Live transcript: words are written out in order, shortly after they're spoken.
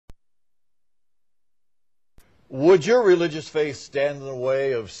Would your religious faith stand in the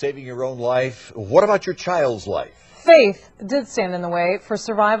way of saving your own life? What about your child's life? Faith did stand in the way for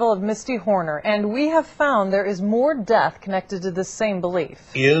survival of Misty Horner, and we have found there is more death connected to this same belief.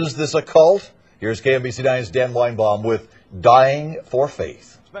 Is this a cult? Here's KMBC9's Dan Weinbaum with Dying for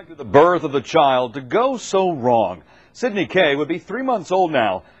Faith. Expected the birth of the child to go so wrong. Sydney Kay would be 3 months old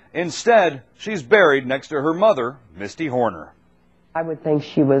now. Instead, she's buried next to her mother, Misty Horner. I would think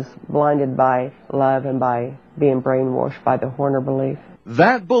she was blinded by love and by being brainwashed by the Horner belief.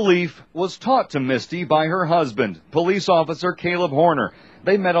 That belief was taught to Misty by her husband, police officer Caleb Horner.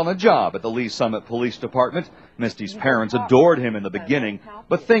 They met on the job at the Lee Summit Police Department. Misty's parents adored him in the beginning,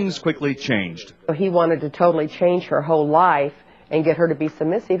 but things quickly changed. He wanted to totally change her whole life and get her to be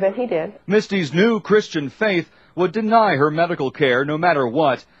submissive, and he did. Misty's new Christian faith would deny her medical care no matter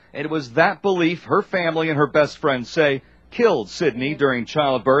what. It was that belief her family and her best friends say killed Sydney during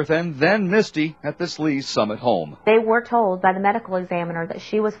childbirth and then Misty at this Lee Summit home. They were told by the medical examiner that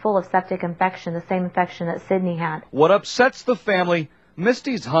she was full of septic infection, the same infection that Sydney had. What upsets the family,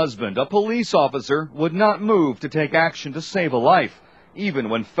 Misty's husband, a police officer, would not move to take action to save a life, even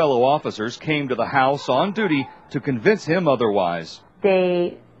when fellow officers came to the house on duty to convince him otherwise.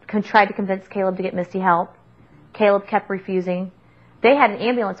 They tried to convince Caleb to get Misty help. Caleb kept refusing. They had an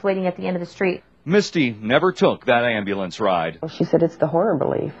ambulance waiting at the end of the street. Misty never took that ambulance ride. She said, it's the Horner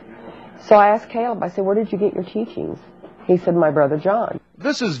belief. So I asked Caleb, I said, where did you get your teachings? He said, my brother John.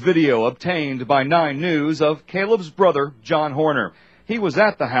 This is video obtained by 9 News of Caleb's brother, John Horner. He was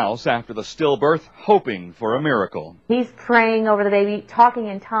at the house after the stillbirth, hoping for a miracle. He's praying over the baby, talking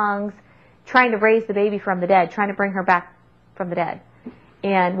in tongues, trying to raise the baby from the dead, trying to bring her back from the dead,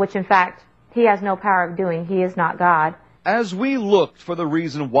 and which, in fact, he has no power of doing. He is not God. As we looked for the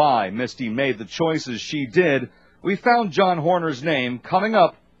reason why Misty made the choices she did, we found John Horner's name coming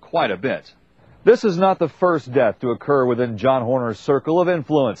up quite a bit. This is not the first death to occur within John Horner's circle of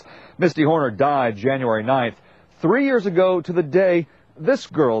influence. Misty Horner died January 9th. 3 years ago to the day, this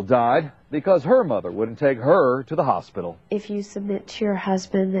girl died because her mother wouldn't take her to the hospital. If you submit to your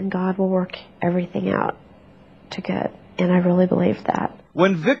husband, then God will work everything out to good. And I really believe that.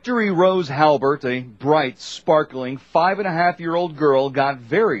 When Victory Rose Halbert, a bright, sparkling 5.5-year-old girl, got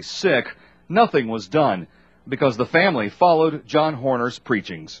very sick, nothing was done because the family followed John Horner's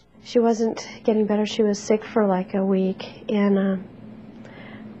preachings. She wasn't getting better. She was sick for like a week, and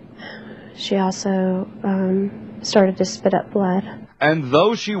she also started to spit up blood. And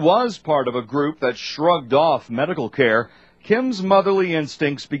though she was part of a group that shrugged off medical care, Kim's motherly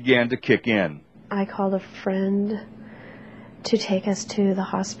instincts began to kick in. I called a friend to take us to the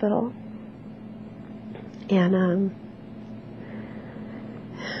hospital, and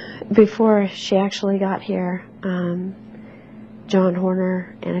before she actually got here, John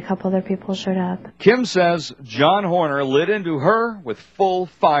Horner and a couple other people showed up. Kim says John Horner lit into her with full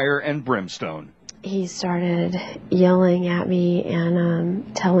fire and brimstone. He started yelling at me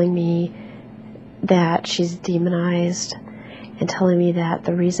and telling me that she's demonized and telling me that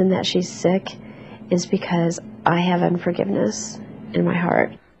the reason that she's sick is because I have unforgiveness in my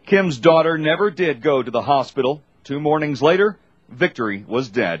heart. Kim's daughter never did go to the hospital. 2 mornings later, Victory was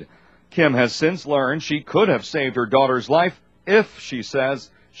dead. Kim has since learned she could have saved her daughter's life if, she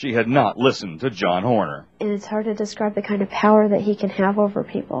says, she had not listened to John Horner. And it's hard to describe the kind of power that he can have over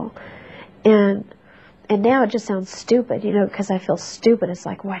people. And now it just sounds stupid, you know, because I feel stupid. It's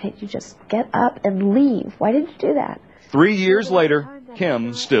like, why didn't you just get up and leave? Why did you do that? 3 years later,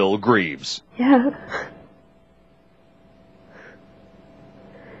 Kim still grieves. Yeah.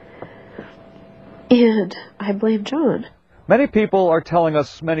 And I blame John. Many people are telling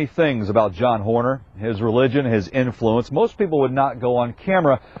us many things about John Horner, his religion, his influence. Most people would not go on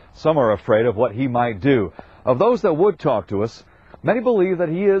camera. Some are afraid of what he might do. Of those that would talk to us, many believe that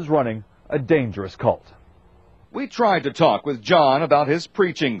he is running a dangerous cult. We tried to talk with John about his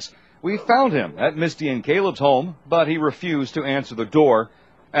preachings. We found him at Misty and Caleb's home, but he refused to answer the door.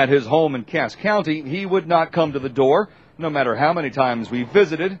 At his home in Cass County, he would not come to the door, no matter how many times we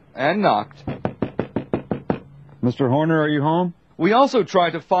visited and knocked. Mr. Horner, are you home? We also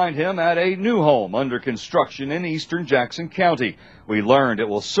tried to find him at a new home under construction in eastern Jackson County. We learned it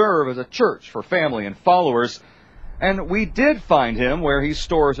will serve as a church for family and followers. And we did find him where he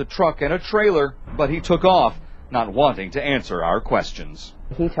stores a truck and a trailer, but he took off, not wanting to answer our questions.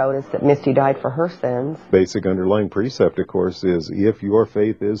 He told us that Misty died for her sins. Basic underlying precept, of course, is if your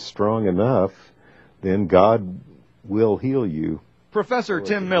faith is strong enough, then God will heal you. Professor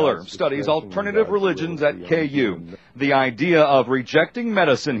Tim Miller studies alternative religions at KU. The idea of rejecting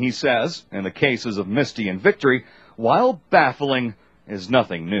medicine, he says, in the cases of Misty and Victory, while baffling, is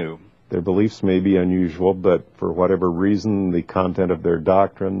nothing new. Their beliefs may be unusual, but for whatever reason, the content of their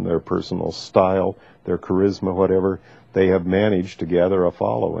doctrine, their personal style, their charisma, whatever, they have managed to gather a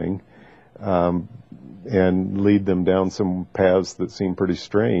following and lead them down some paths that seem pretty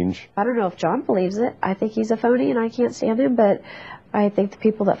strange. I don't know if John believes it. I think he's a phony and I can't stand him, but I think the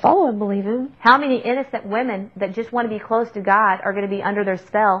people that follow him believe him. How many innocent women that just want to be close to God are going to be under their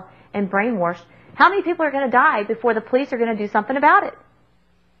spell and brainwashed? How many people are going to die before the police are going to do something about it?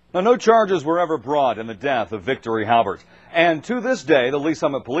 Now, no charges were ever brought in the death of Victory Halbert. And to this day, the Lee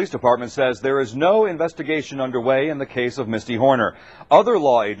Summit Police Department says there is no investigation underway in the case of Misty Horner. Other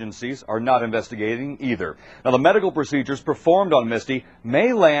law agencies are not investigating either. Now, the medical procedures performed on Misty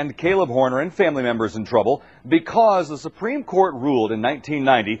may land Caleb Horner and family members in trouble because the Supreme Court ruled in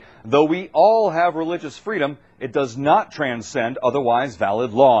 1990, though we all have religious freedom, it does not transcend otherwise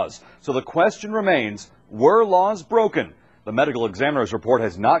valid laws. So the question remains, were laws broken? The medical examiner's report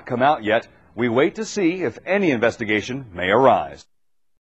has not come out yet. We wait to see if any investigation may arise.